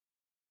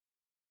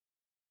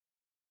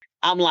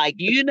I'm like,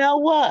 you know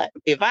what?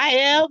 If I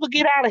ever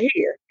get out of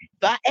here,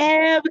 if I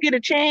ever get a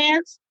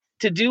chance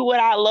to do what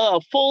I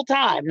love full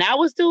time, now I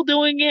was still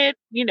doing it,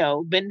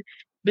 been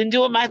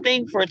doing my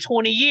thing for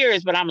 20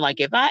 years, but I'm like,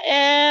 if I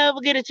ever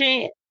get a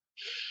chance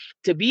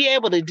to be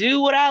able to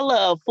do what I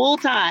love full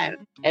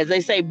time, as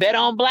they say, bet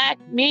on black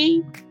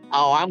me,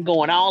 oh, I'm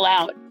going all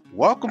out.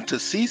 Welcome to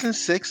Season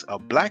 6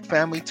 of Black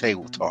Family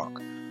Table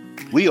Talk.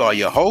 We are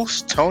your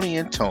hosts, Tony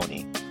and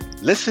Tony.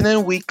 Listen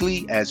in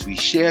weekly as we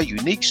share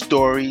unique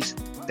stories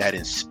that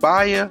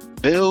inspire,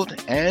 build,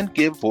 and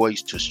give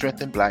voice to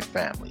strengthen Black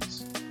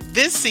families.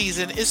 This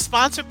season is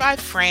sponsored by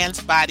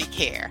Fran's Body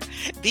Care.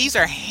 These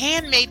are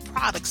handmade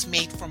products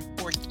made from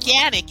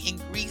organic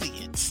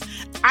ingredients.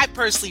 I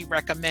personally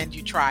recommend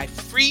you try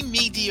Free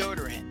Me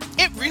deodorant.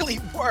 It really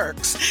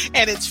works,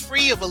 and it's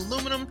free of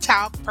aluminum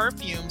talc,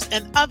 perfumes,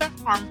 and other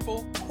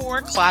harmful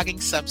pore-clogging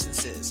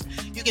substances.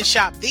 You can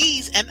shop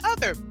these and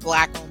other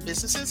Black-owned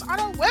businesses on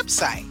our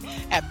website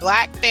at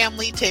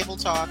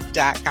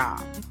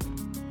blackfamilytabletalk.com.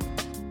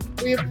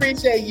 We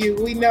appreciate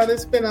you. We know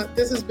this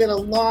has been a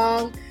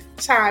long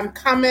time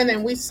coming,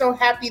 and we're so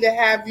happy to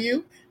have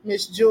you,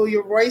 Miss Julia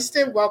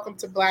Royston. Welcome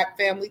to Black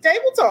Family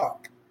Table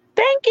Talk.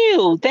 Thank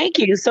you. Thank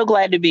you. So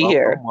glad to be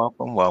here.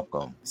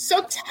 Welcome.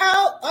 So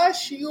tell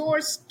us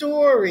your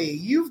story.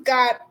 You've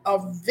got a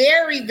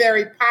very,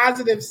 very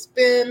positive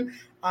spin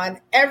on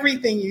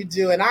everything you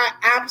do, and I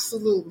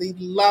absolutely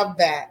love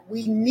that.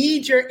 We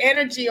need your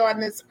energy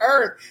on this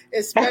earth,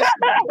 especially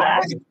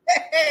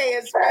today.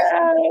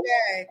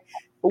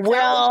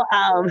 Well,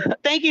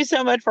 thank you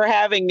so much for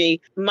having me.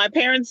 My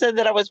parents said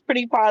that I was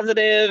pretty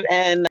positive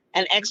and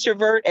an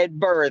extrovert at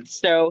birth,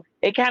 so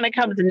it kind of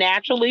comes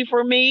naturally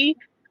for me.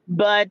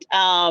 But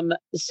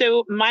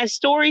so my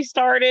story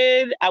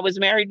started, I was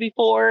married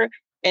before.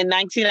 In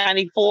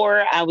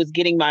 1994, I was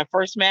getting my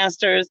first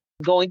master's,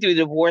 going through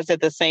divorce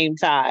at the same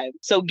time.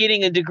 So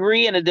getting a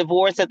degree and a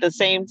divorce at the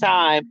same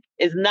time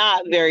is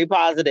not very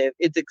positive.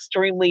 It's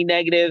extremely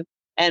negative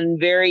and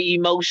very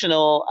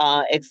emotional,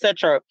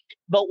 etc.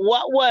 But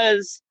what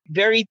was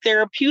very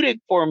therapeutic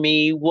for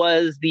me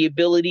was the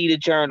ability to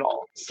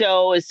journal.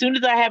 So as soon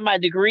as I had my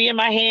degree in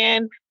my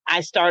hand,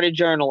 I started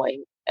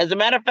journaling. As a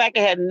matter of fact,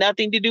 it had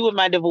nothing to do with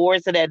my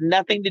divorce. It had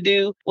nothing to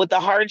do with the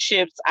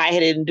hardships I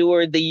had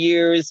endured the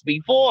years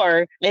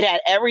before. It had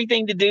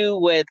everything to do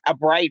with a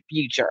bright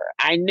future.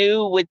 I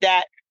knew with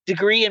that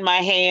degree in my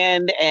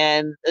hand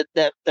and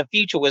the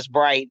future was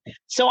bright.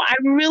 So I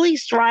really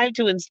strive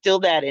to instill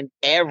that in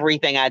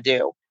everything I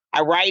do.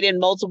 I write in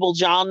multiple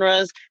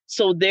genres.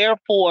 So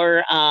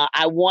therefore,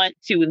 I want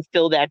to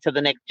instill that to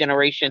the next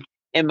generation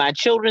in my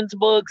children's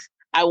books.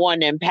 I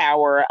want to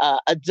empower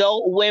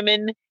adult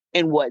women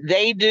in what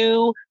they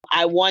do.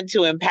 I want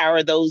to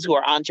empower those who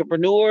are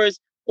entrepreneurs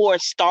or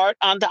start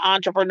on the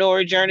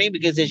entrepreneur journey,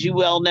 because as you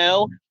well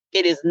know,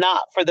 it is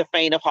not for the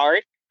faint of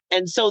heart.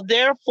 And so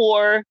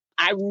therefore,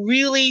 I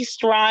really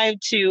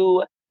strive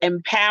to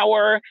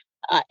empower,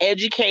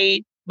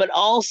 educate, but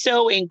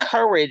also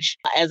encourage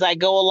as I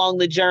go along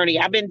the journey.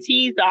 I've been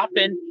teased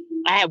often.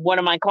 I have one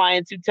of my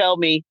clients who tell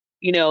me,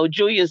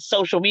 Julia's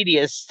social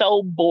media is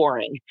so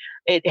boring.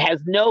 It has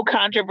no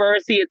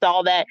controversy. It's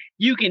all that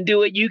you can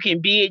do it, you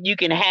can be it, you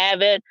can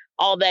have it.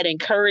 All that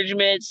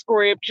encouragement,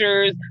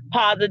 scriptures,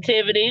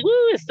 positivity. Woo,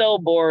 it's so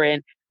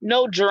boring.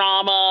 No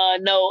drama,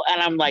 no.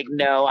 And I'm like,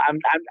 no,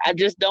 I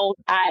just don't.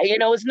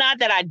 It's not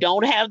that I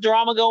don't have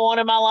drama go on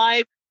in my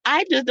life.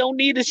 I just don't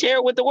need to share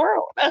it with the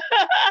world.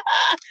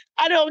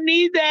 I don't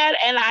need that.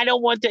 And I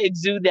don't want to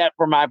exude that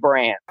for my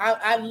brand.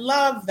 I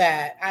love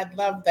that. I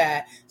love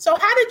that. So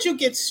how did you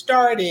get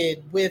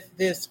started with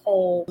this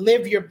whole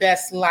live your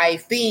best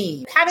life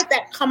theme? How did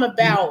that come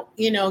about?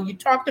 You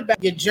talked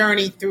about your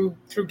journey through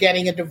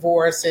getting a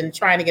divorce and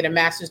trying to get a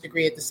master's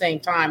degree at the same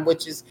time,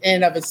 which is in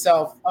and of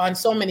itself on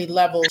so many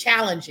levels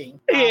challenging.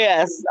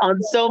 Yes,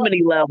 on so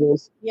many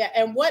levels. Yeah.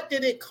 And what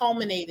did it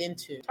culminate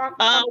into?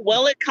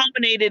 Well, it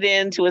culminated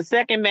into a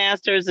second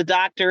master's, a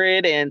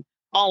doctorate, and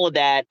all of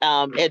that,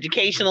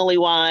 educationally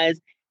wise,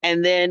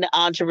 and then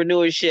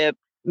entrepreneurship,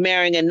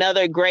 marrying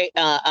another great,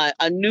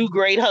 a new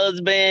great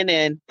husband,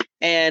 and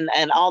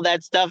all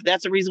that stuff.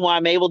 That's the reason why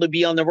I'm able to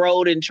be on the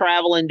road and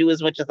travel and do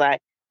as much as I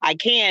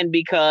can,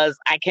 because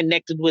I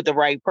connected with the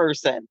right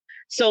person.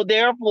 So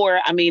therefore,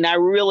 I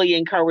really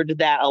encourage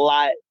that a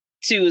lot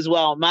too as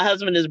well. My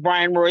husband is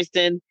Brian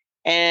Royston.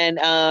 And,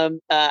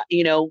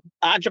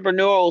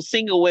 entrepreneurial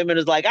single women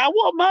is like, I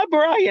want my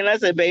Brian. I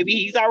said, baby,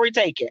 he's already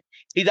taken.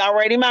 He's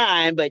already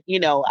mine. But,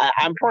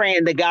 I'm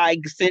praying the guy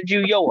sends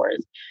you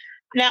yours.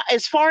 Now,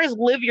 as far as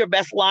live your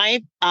best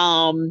life,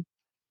 I'm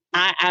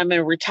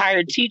a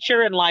retired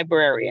teacher and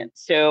librarian.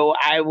 So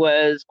I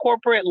was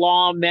corporate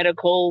law,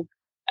 medical,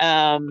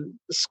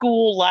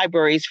 school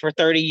libraries for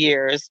 30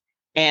 years.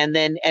 And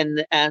then,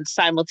 and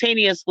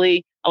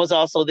simultaneously, I was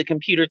also the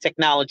computer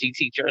technology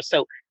teacher.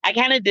 So I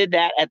kind of did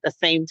that at the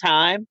same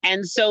time.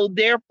 And so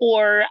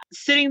therefore,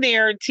 sitting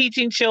there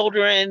teaching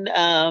children,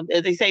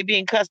 as they say,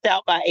 being cussed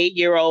out by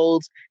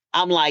 8-year-olds,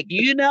 I'm like,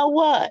 you know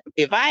what?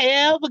 If I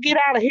ever get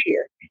out of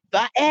here, if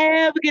I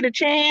ever get a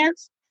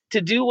chance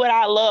to do what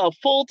I love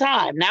full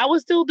time. Now I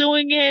was still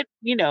doing it,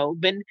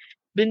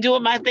 been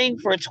doing my thing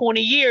for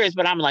 20 years,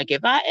 but I'm like,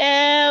 if I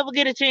ever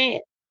get a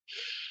chance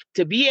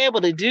to be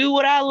able to do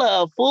what I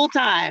love full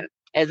time,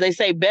 as they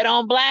say, bet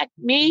on black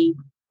me.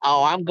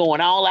 Oh, I'm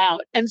going all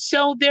out. And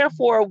so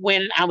therefore,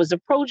 when I was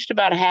approached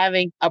about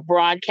having a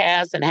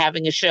broadcast and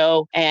having a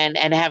show and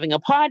having a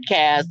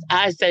podcast,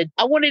 I said,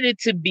 I wanted it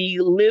to be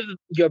live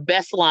your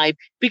best life,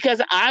 because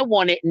I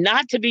want it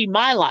not to be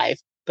my life,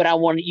 but I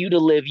want you to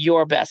live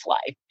your best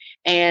life.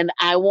 And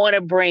I want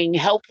to bring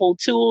helpful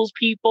tools,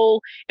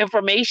 people,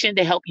 information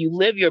to help you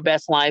live your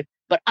best life.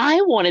 But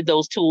I wanted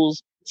those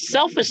tools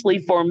selfishly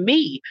for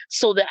me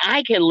so that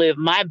I can live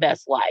my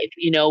best life.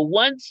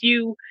 Once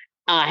you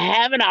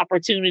have an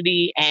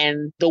opportunity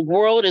and the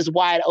world is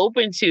wide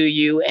open to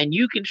you and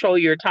you control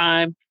your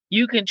time,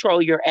 you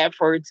control your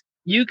efforts,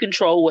 you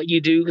control what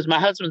you do, because my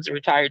husband's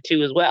retired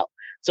too as well.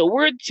 So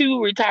we're two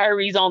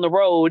retirees on the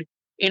road.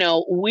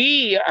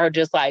 We are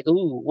just like,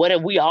 ooh, what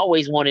have we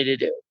always wanted to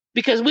do?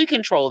 Because we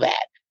control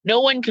that.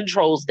 No one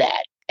controls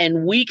that.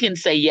 And we can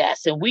say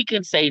yes, and we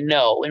can say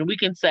no, and we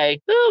can say,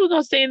 oh, we're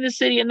going to stay in this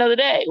city another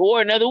day or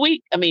another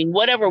week. I mean,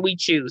 whatever we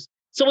choose.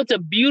 So it's a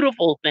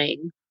beautiful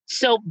thing.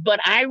 But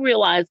I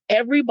realize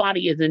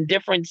everybody is in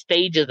different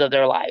stages of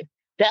their life.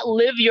 That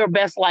live your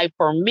best life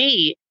for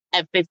me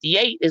at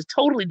 58 is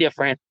totally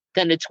different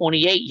than the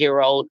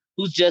 28-year-old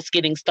who's just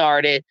getting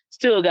started,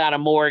 still got a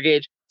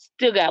mortgage,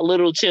 still got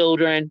little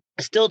children,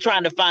 still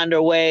trying to find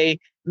her way,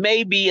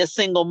 maybe a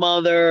single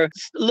mother,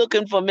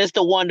 looking for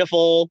Mr.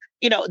 Wonderful,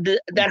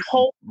 that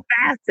whole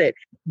facet.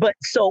 But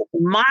so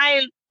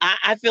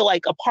I feel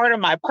like a part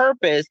of my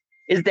purpose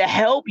is to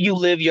help you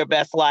live your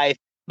best life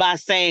by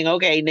saying,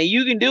 okay, now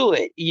you can do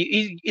it.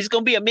 It's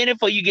going to be a minute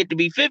before you get to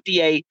be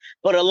 58,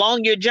 but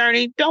along your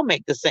journey, don't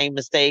make the same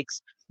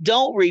mistakes.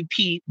 Don't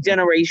repeat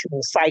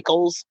generational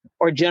cycles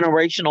or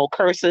generational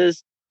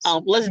curses.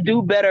 Let's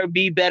do better,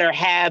 be better,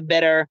 have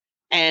better,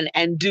 and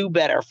do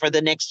better for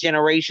the next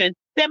generation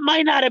that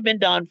might not have been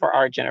done for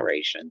our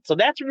generation. So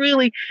that's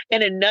really,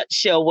 in a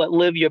nutshell, what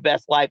live your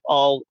best life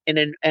all in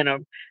a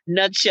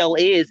nutshell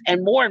is.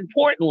 And more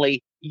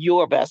importantly,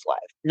 your best life,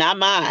 not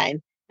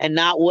mine. And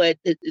not what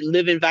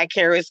living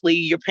vicariously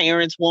your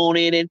parents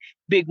wanted and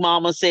Big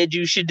Mama said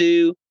you should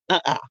do.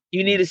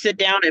 You need to sit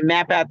down and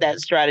map out that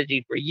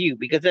strategy for you,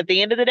 because at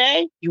the end of the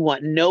day, you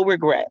want no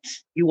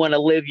regrets. You want to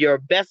live your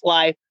best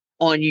life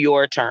on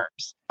your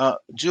terms.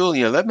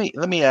 Julia, let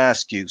me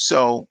ask you.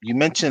 So you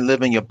mentioned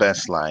living your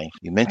best life.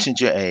 You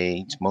mentioned your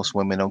age. Most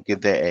women don't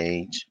give their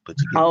age, but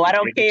I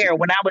don't care.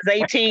 When I was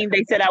 18,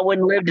 they said I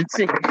wouldn't live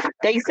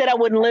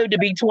to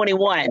be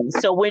 21.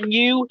 So when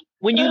you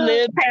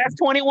live past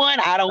 21,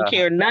 I don't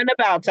care nothing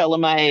about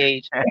telling my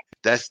age.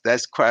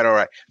 That's quite all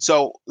right.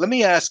 So let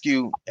me ask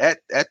you, at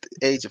the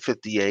age of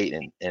 58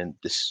 and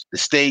the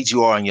stage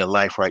you are in your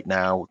life right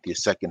now with your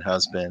second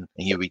husband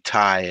and you're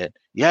retired,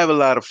 you have a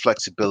lot of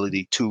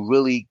flexibility to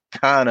really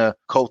kind of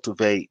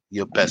cultivate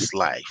your best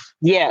life.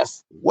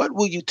 Yes. What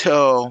will you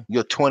tell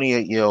your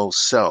 28-year-old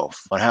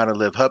self on how to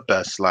live her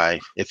best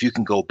life if you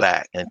can go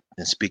back and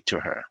speak to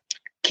her?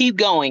 Keep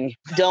going.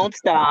 Don't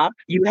stop.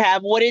 You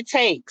have what it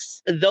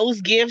takes.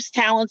 Those gifts,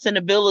 talents, and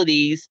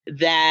abilities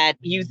that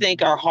you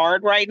think are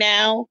hard right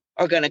now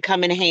are going to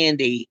come in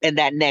handy in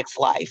that next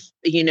life.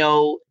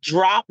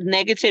 Drop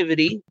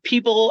negativity.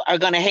 People are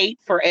going to hate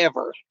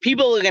forever.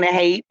 People are going to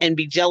hate and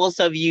be jealous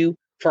of you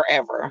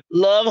forever.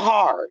 Love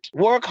hard,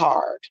 work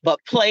hard, but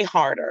play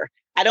harder.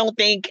 I don't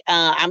think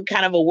I'm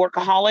kind of a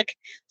workaholic,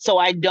 so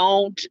I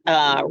don't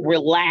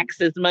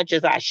relax as much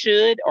as I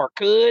should or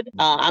could.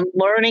 I'm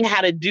learning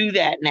how to do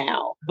that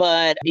now.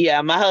 But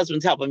yeah, my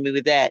husband's helping me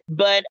with that.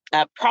 But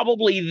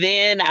probably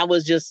then I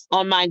was just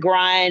on my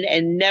grind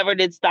and never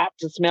did stop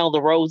to smell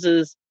the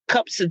roses,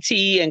 cups of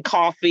tea and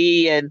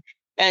coffee, and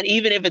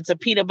even if it's a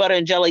peanut butter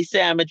and jelly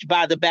sandwich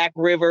by the back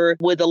river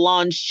with a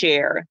lounge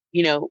chair,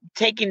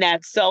 taking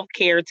that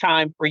self-care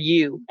time for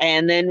you.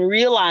 And then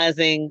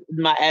realizing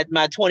at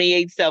my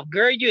 28 self,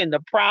 girl, you're in the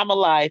prime of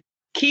life.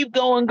 Keep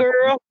going,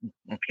 girl.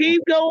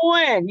 Keep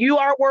going. You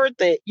are worth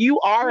it.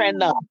 You are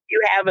enough.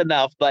 You have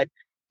enough. But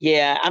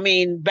yeah, I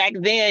mean, back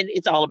then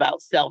it's all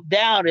about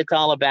self-doubt. It's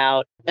all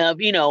about, how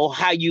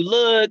you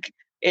look.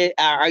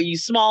 Are you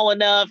small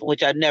enough?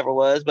 Which I never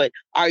was, but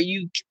are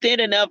you thin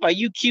enough? Are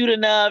you cute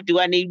enough? Do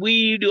I need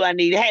weave? Do I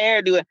need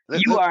hair?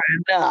 You are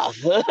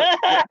enough. Let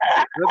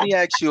me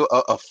ask you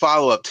a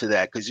follow-up to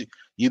that, because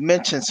you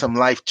mentioned some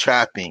life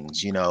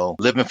trappings,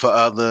 living for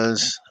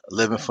others,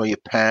 living for your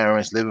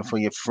parents, living for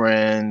your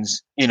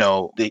friends,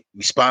 the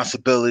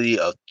responsibility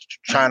of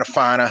trying to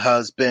find a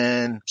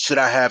husband. Should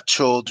I have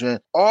children?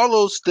 All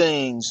those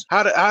things.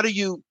 How do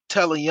you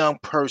tell a young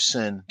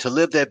person to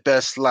live their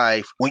best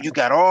life when you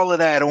got all of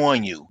that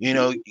on you? You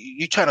know,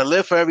 you're trying to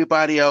live for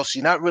everybody else.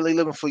 You're not really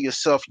living for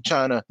yourself. You're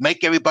trying to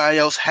make everybody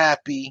else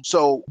happy.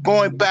 So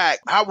going back,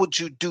 how would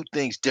you do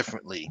things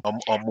differently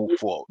or move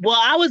forward? Well,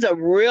 I was a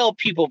real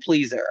people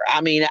pleaser. I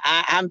mean,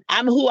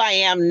 I'm who I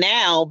am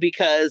now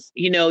because,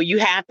 you know, you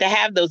have to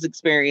have those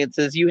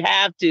experiences. You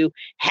have to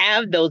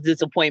have those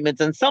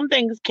disappointments, and some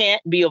things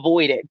can't be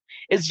avoided.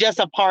 It's just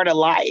a part of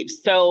life.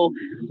 So,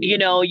 you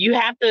know, you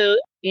have to,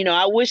 you know,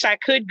 I wish I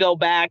could go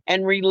back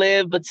and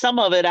relive, but some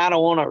of it I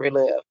don't want to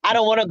relive. I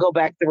don't want to go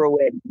back through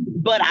it.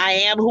 But I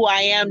am who I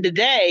am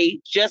today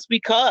just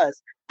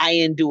because I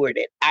endured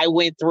it. I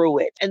went through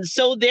it. And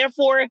so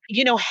therefore,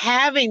 you know,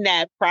 having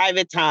that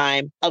private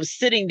time of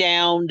sitting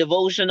down,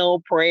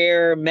 devotional,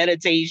 prayer,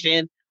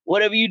 meditation,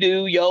 whatever you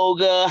do,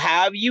 yoga,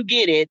 however you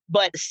get it,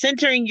 but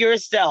centering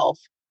yourself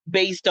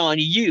based on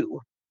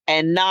you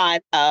and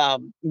not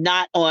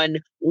on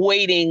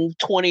waiting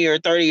 20 or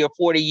 30 or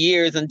 40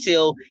 years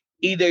until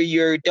either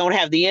you don't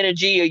have the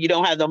energy or you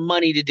don't have the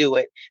money to do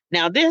it.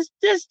 Now, this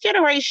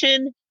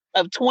generation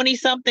of 20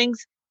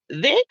 somethings,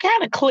 they're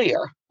kind of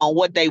clear on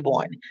what they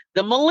want.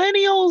 The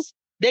millennials,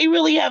 they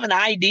really have an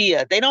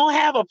idea. They don't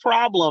have a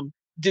problem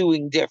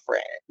doing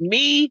different.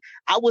 Me,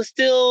 I was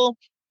still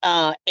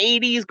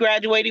 80s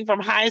graduating from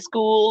high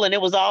school, and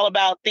it was all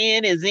about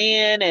thin is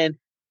in, and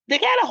they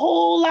got a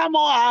whole lot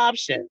more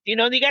options. You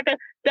know, they got the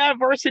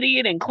diversity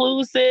and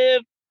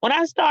inclusive. When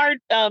I start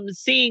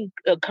seeing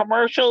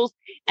commercials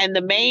and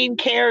the main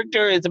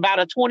character is about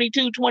a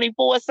 22,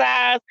 24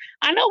 size,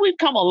 I know we've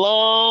come a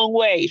long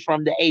way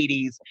from the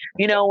 80s.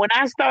 You know, when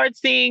I start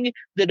seeing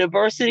the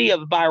diversity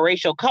of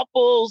biracial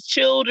couples,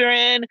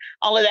 children,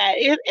 all of that,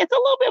 it's a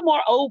little bit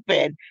more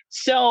open.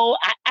 So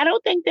I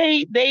don't think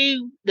the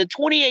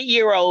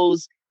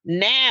 28-year-olds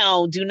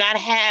now do not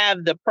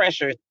have the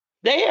pressure.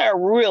 They are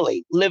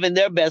really living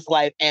their best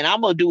life, and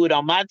I'm going to do it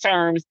on my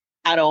terms.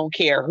 I don't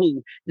care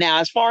who. Now,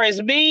 as far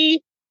as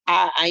me,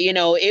 I you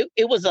know, it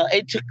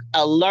took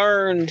a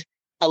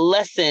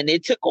lesson.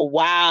 It took a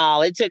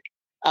while. It took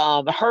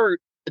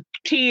hurt,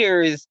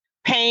 tears,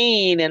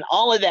 pain, and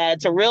all of that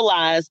to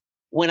realize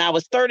when I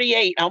was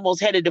 38,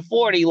 almost headed to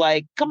 40,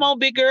 like, come on,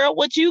 big girl,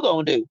 what you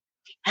gonna do?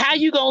 How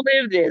you gonna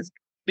live this?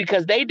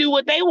 Because they do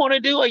what they want to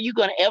do. Are you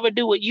gonna ever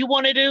do what you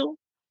want to do?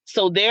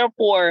 So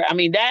therefore, I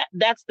mean,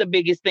 that's the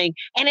biggest thing.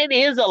 And it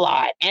is a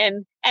lot.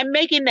 And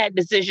making that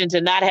decision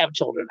to not have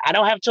children. I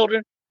don't have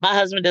children. My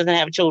husband doesn't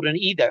have children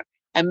either.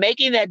 And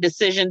making that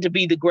decision to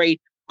be the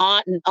great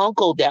aunt and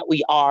uncle that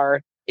we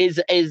are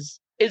is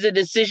a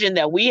decision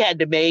that we had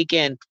to make.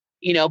 And,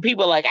 you know,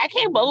 people are like, I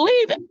can't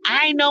believe it.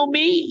 I know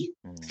me.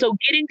 So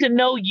getting to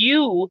know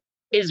you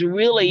is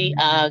really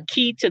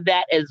key to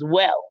that as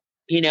well.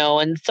 You know,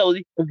 and so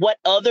what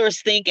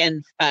others think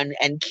and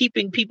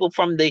keeping people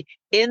from the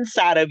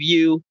inside of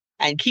you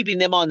and keeping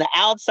them on the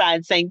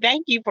outside saying,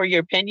 thank you for your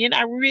opinion.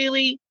 I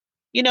really,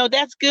 you know,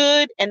 that's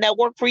good. And that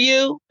worked for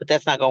you, but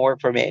that's not going to work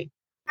for me.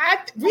 I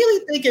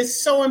really think it's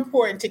so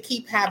important to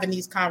keep having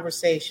these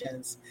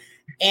conversations.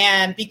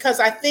 And because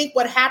I think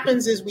what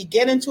happens is we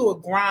get into a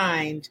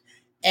grind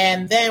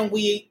and then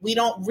we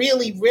don't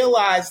really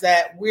realize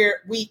that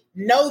we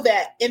know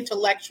that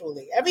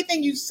intellectually.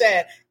 Everything you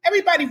said,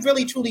 everybody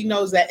really truly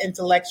knows that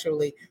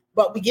intellectually,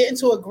 but we get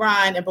into a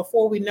grind and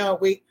before we know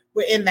it,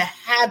 we're in the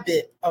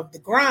habit of the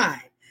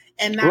grind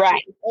and not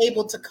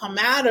able to come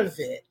out of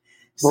it.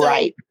 So,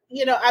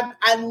 you know,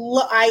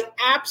 I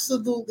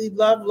absolutely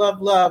love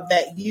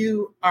that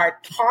you are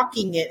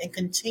talking it and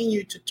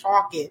continue to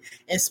talk it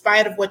in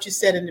spite of what you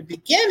said in the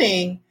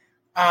beginning.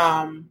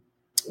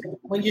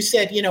 When you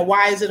said, you know,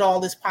 why is it all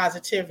this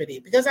positivity?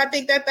 Because I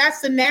think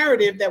that's the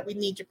narrative that we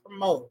need to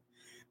promote.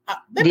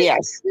 Let me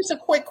ask just a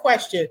quick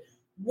question.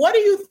 What do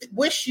you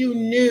wish you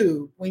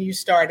knew when you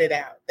started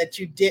out that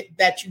you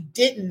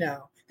didn't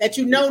know, that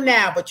you know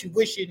now, but you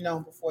wish you'd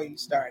known before you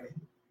started?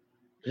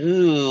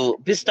 Ooh,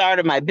 this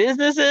started my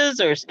businesses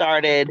or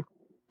started,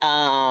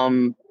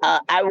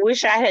 I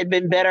wish I had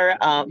been better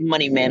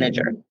money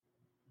manager.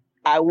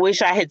 I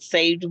wish I had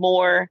saved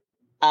more.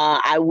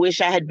 I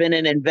wish I had been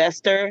an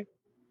investor.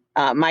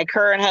 My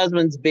current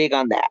husband's big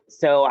on that.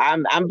 So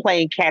I'm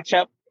playing catch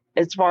up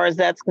as far as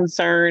that's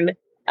concerned.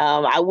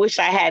 I wish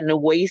I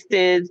hadn't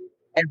wasted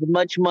as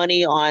much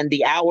money on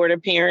the outward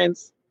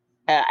appearance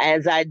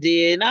as I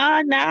did.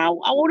 Now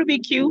I want to be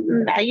cute.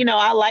 And, you know,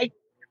 I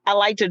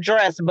like to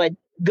dress, but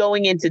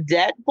going into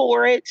debt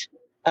for it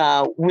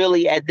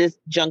really at this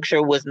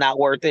juncture was not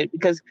worth it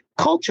because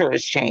culture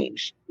has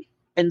changed.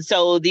 And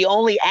so the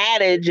only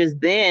adage is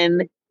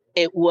then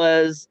it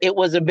was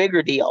a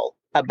bigger deal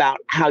about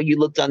how you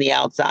looked on the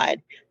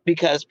outside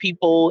because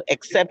people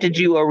accepted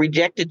you or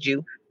rejected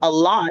you a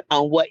lot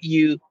on what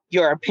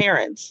your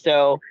appearance.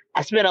 So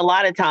I spent a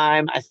lot of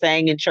time, I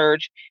sang in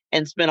church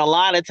and spent a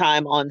lot of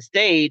time on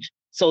stage.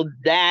 So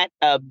that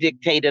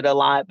dictated a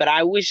lot, but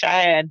I wish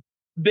I had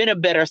been a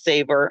better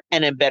saver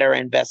and a better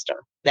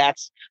investor.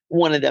 That's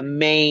one of the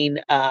main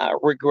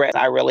regrets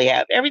I really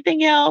have.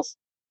 Everything else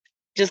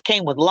just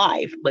came with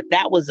life, but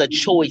that was a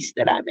choice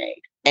that I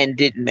made and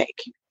didn't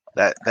make.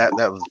 That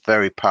was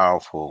very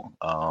powerful.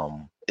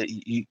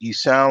 You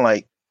sound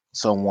like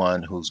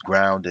someone who's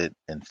grounded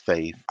in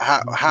faith.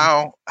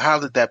 How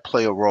did that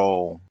play a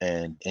role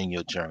in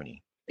your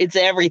journey? It's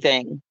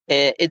everything.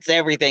 It's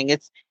everything.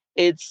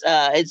 It's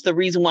the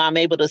reason why I'm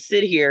able to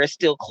sit here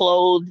still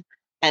clothed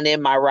and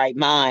in my right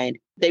mind.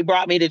 They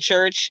brought me to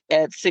church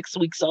at 6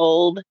 weeks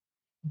old,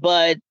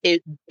 but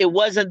it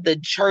wasn't the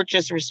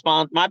church's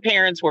response. My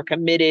parents were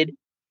committed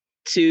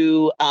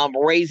to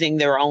raising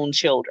their own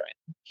children.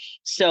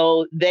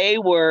 So they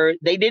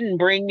didn't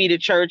bring me to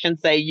church and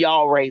say,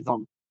 y'all raise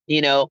them.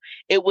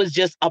 It was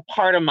just a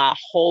part of my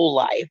whole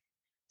life.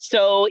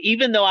 So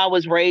even though I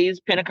was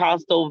raised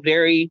Pentecostal,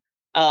 very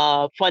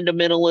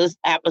fundamentalist,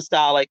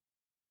 apostolic,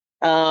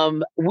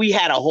 we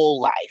had a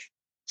whole life.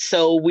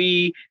 So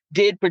we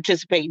did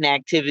participate in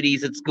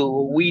activities at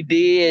school. We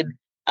did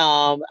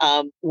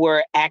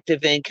were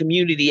active in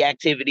community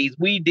activities.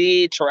 We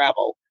did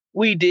travel.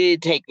 We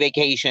did take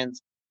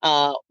vacations.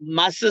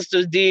 My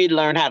sisters did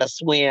learn how to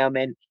swim,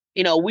 and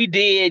we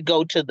did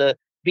go to the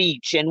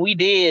beach, and we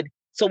did.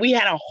 So we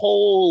had a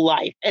whole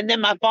life. And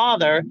then my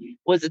father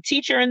was a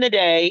teacher in the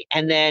day,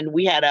 and then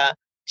we had a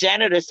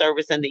janitor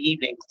service in the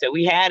evening. So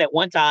we had at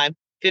one time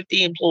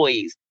 50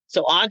 employees.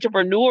 So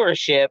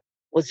entrepreneurship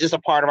was just a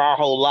part of our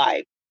whole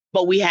life,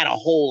 but we had a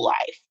whole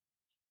life.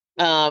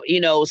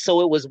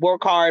 So it was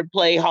work hard,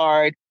 play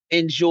hard,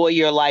 enjoy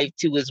your life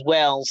too as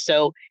well.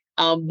 So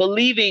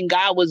believing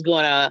God was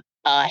going to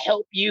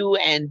help you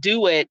and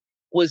do it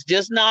was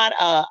just not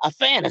a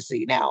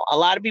fantasy. Now, a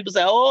lot of people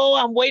say, oh,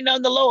 I'm waiting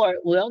on the Lord.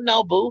 Well,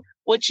 no, boo,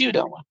 what you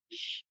doing?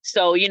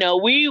 So,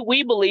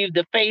 we believe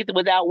the faith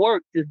without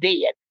work is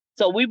dead.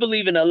 So we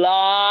believe in a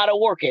lot of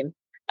working.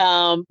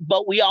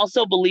 But we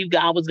also believe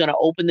God was going to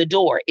open the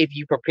door. If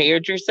you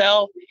prepared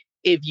yourself,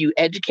 if you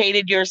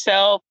educated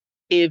yourself,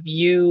 if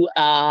you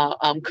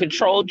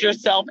controlled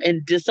yourself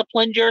and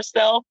disciplined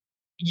yourself,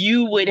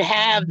 you would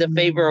have the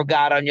favor of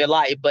God on your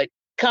life. But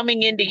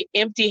coming in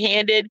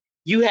empty-handed,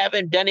 you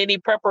haven't done any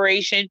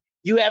preparation,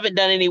 you haven't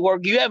done any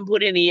work, you haven't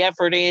put any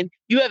effort in,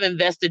 you haven't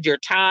invested your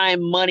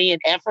time, money,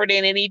 and effort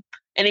in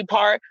any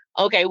part.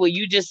 Okay, well,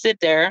 you just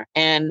sit there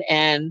and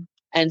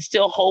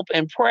still hope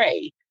and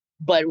pray.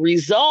 But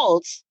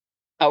results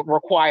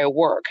require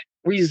work.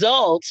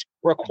 Results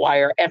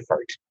require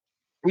effort.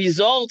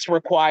 Results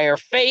require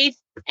faith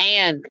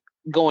and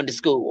going to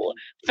school.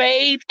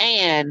 Faith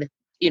and,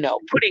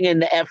 putting in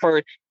the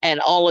effort and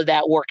all of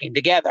that working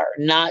together,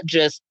 not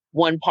just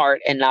one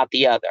part and not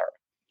the other.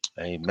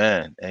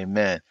 Amen.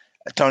 Amen.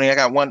 Tony, I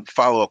got one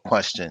follow-up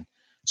question.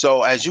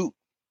 So as you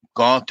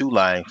gone through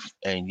life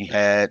and you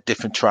had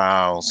different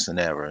trials and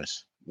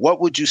errors, what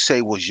would you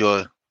say was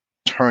your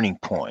turning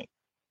point?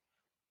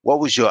 What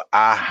was your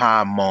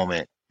aha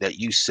moment that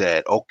you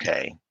said,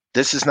 okay,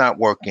 this is not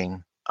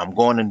working. I'm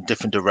going in a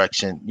different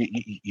direction.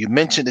 You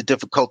mentioned the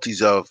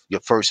difficulties of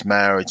your first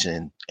marriage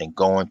and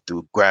going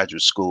through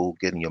graduate school,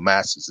 getting your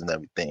master's and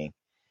everything.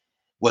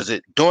 Was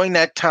it during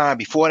that time,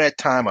 before that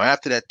time, or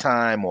after that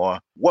time, or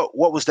what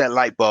was that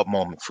light bulb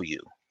moment for you?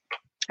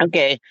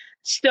 Okay.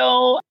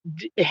 So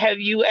have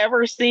you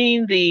ever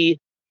seen the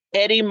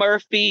Eddie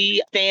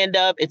Murphy stand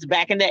up? It's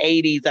back in the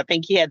 80s. I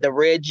think he had the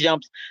red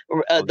jumps,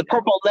 the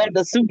purple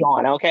leather suit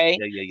on, okay?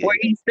 Yeah. Where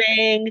he's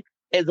saying,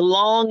 as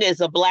long as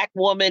a Black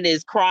woman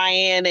is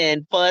crying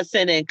and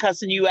fussing and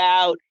cussing you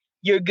out,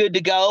 you're good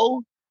to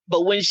go.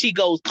 But when she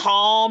goes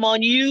calm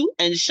on you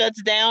and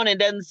shuts down and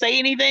doesn't say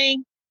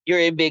anything, you're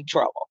in big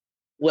trouble.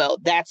 Well,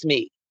 that's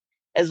me.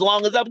 As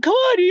long as I'm, come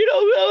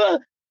on,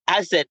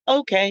 I said,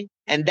 okay.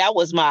 And that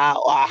was my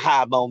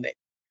aha moment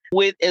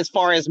with as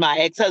far as my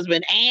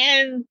ex-husband,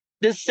 and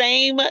the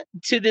same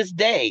to this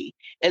day.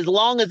 As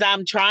long as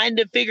I'm trying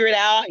to figure it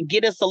out and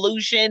get a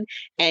solution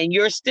and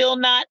you're still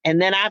not,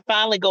 and then I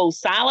finally go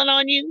silent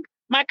on you,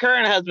 my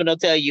current husband will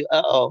tell you,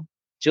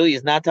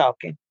 Julia's not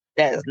talking.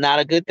 That is not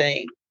a good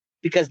thing,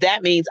 because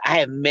that means I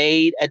have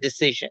made a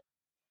decision.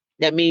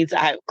 That means I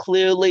have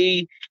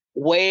clearly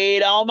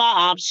weighed all my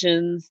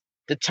options,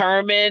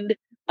 determined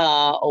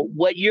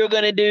what you're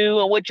going to do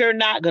and what you're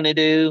not going to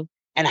do,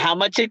 and how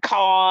much it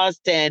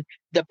costs and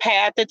the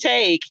path to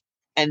take.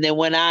 And then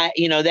when I,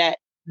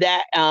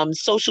 that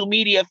social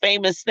media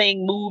famous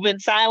thing, move in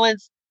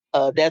silence,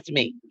 that's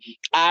me.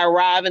 I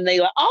arrive and they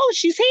like, oh,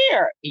 she's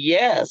here.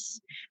 Yes.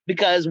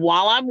 Because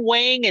while I'm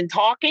weighing and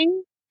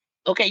talking,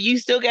 okay, you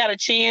still got a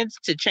chance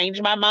to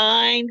change my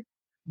mind.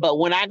 But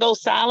when I go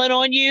silent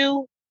on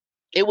you,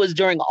 it was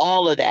during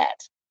all of that.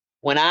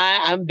 When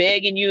I'm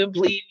begging you and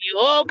pleading you,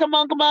 oh, come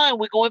on.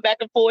 We're going back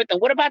and forth.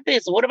 And what about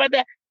this? And what about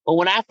that? But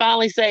when I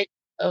finally say,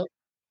 oh,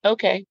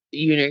 okay,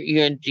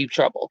 you're in deep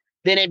trouble,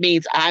 then it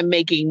means I'm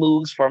making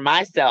moves for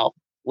myself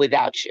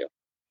without you.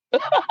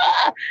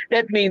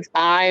 That means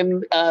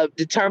I'm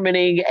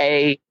determining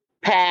a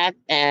path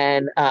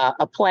and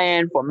a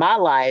plan for my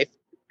life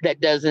that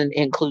doesn't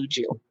include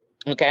you.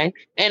 Okay.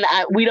 And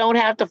we don't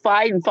have to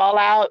fight and fall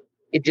out.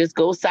 It just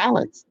goes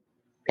silence.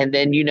 And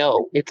then,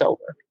 it's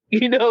over.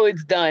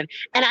 It's done.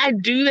 And I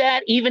do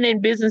that even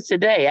in business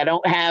today. I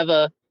don't have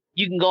a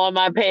You can go on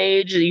my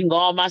page. You can go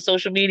on my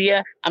social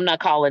media. I'm not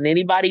calling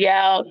anybody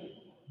out.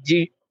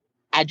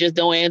 I just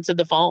don't answer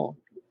the phone.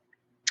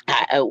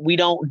 We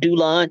don't do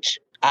lunch.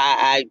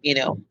 I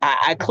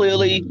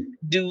clearly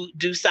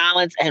do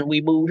silence, and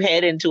we move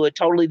head into a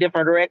totally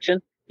different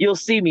direction. You'll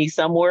see me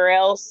somewhere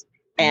else,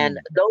 and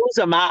those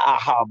are my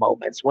aha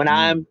moments. When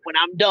I'm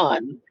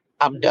done,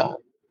 I'm done.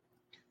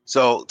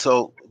 So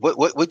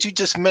what you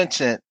just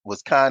mentioned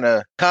was kind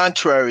of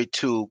contrary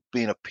to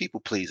being a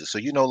people pleaser. So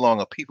you're no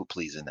longer a people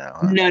pleaser now,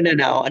 huh?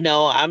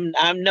 No.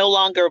 I'm no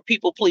longer a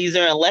people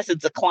pleaser unless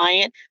it's a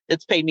client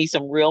that's paid me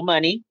some real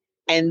money.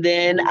 And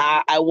then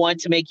I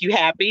want to make you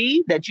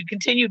happy that you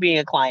continue being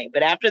a client.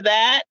 But after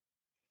that,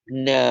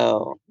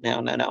 no.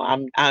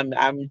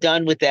 I'm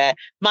done with that.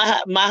 My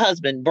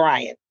husband,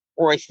 Brian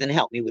Royston,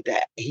 helped me with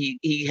that.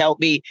 He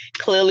helped me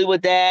clearly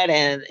with that,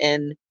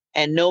 and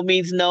no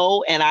means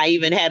no. And I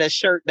even had a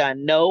shirt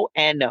done, no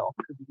and no.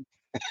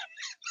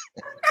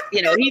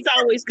 He's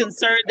always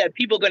concerned that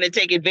people are going to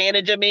take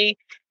advantage of me.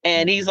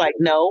 And he's like,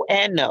 no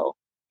and no.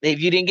 If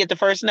you didn't get the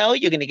first no,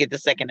 you're going to get the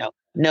second no.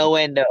 No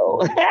and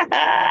no.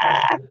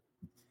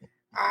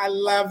 I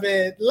love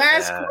it.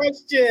 Last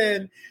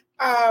question.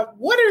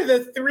 What are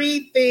the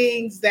 3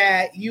 things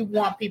that you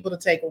want people to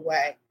take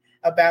away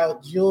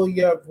about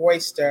Julia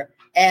Royster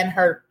and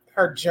her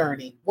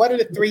journey? What are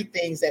the 3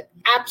 things that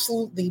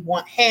absolutely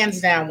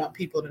hands down want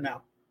people to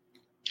know?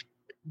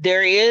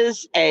 There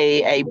is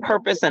a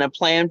purpose and a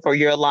plan for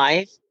your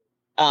life.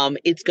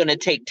 It's going to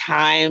take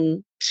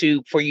time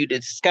for you to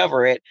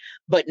discover it,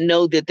 but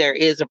know that there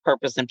is a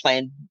purpose and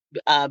plan.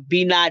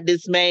 Be not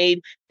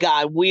dismayed.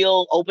 God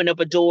will open up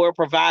a door,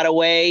 provide a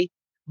way.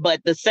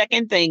 But the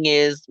second thing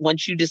is,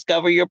 once you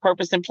discover your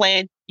purpose and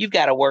plan, you've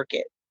got to work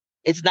it.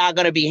 It's not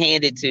going to be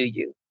handed to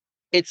you.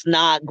 It's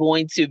not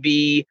going to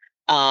be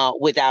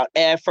without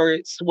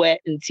effort,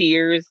 sweat, and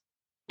tears.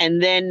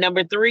 And then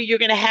number 3, you're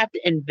going to have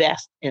to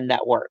invest in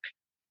that work.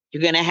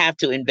 You're going to have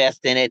to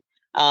invest in it.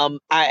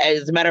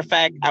 As a matter of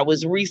fact, I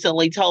was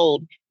recently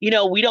told,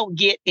 we don't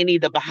get any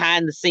of the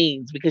behind the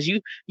scenes because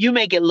you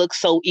make it look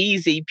so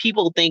easy.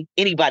 People think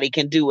anybody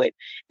can do it,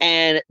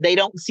 and they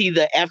don't see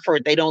the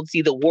effort. They don't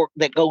see the work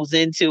that goes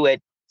into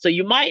it. So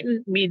you might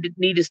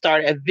need to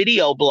start a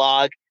video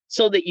blog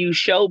so that you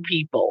show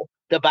people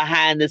the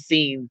behind the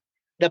scenes,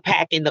 the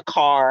packing the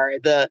car,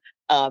 the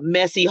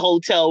messy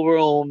hotel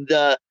room,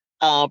 the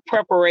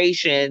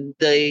preparation,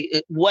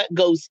 what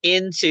goes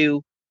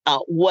into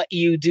what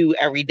you do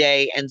every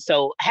day. And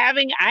so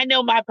I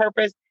know my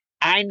purpose,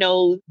 I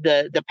know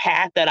the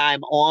path that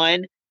I'm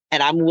on,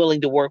 and I'm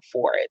willing to work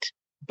for it,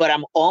 but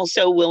I'm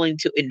also willing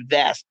to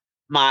invest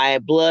my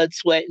blood,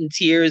 sweat, and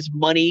tears,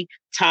 money,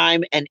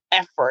 time, and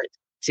effort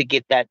to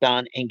get that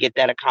done and get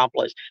that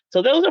accomplished.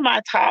 So those are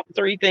my top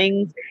 3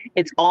 things.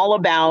 It's all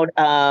about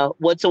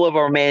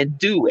whatsoever a man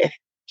doeth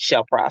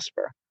shall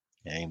prosper.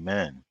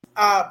 Amen.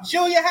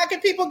 Julia, how can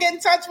people get in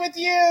touch with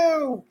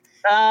you?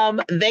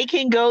 They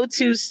can go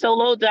to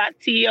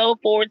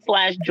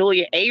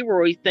solo.to/Julia A.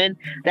 Royston.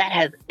 That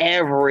has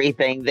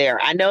everything there.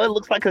 I know it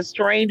looks like a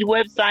strange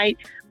website,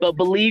 but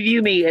believe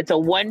you me, it's a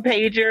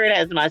one-pager. It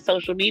has my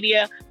social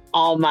media,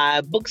 all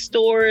my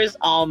bookstores,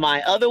 all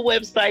my other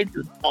websites.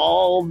 It's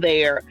all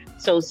there.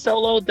 So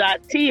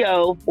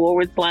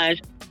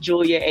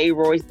solo.to/Julia A.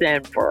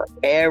 Royston for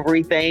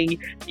everything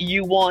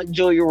you want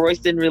Julia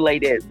Royston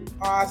related.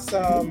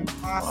 Awesome.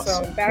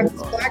 That's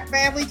Black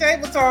Family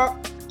Table Talk.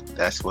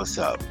 That's what's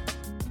up.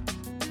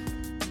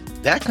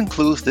 That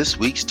concludes this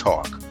week's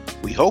talk.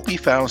 We hope you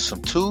found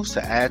some tools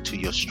to add to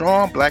your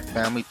strong Black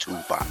Family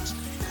toolbox.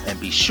 And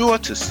be sure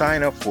to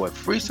sign up for a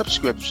free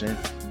subscription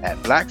at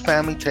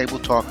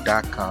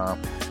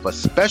blackfamilytabletalk.com for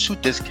special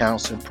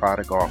discounts and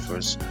product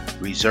offers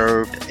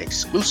reserved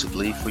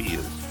exclusively for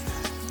you.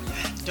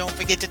 Don't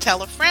forget to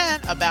tell a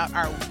friend about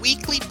our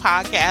weekly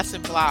podcast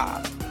and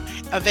blog.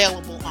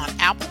 Available on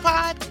Apple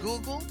Pod,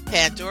 Google,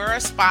 Pandora,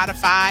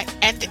 Spotify,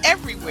 and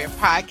everywhere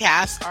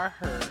podcasts are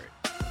heard.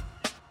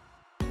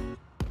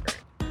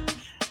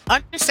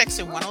 Under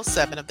Section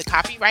 107 of the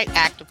Copyright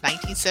Act of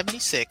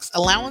 1976,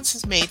 allowance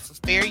is made for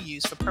fair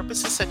use for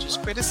purposes such as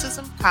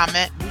criticism,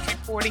 comment, news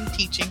reporting,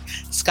 teaching,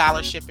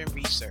 scholarship, and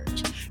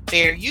research.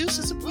 Fair use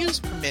is abuse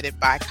permitted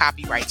by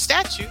copyright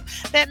statute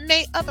that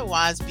may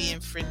otherwise be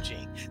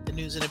infringing. The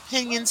news and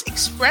opinions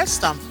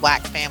expressed on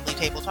Black Family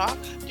Table Talk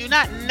do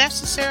not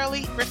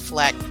necessarily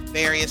reflect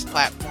various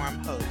platform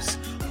hosts.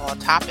 All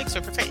topics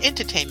are for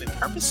entertainment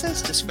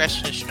purposes,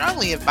 discretion is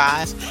strongly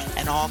advised,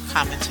 and all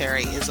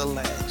commentary is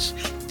alleged.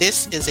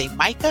 This is a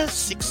Micah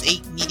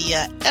 68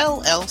 Media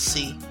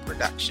LLC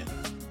production.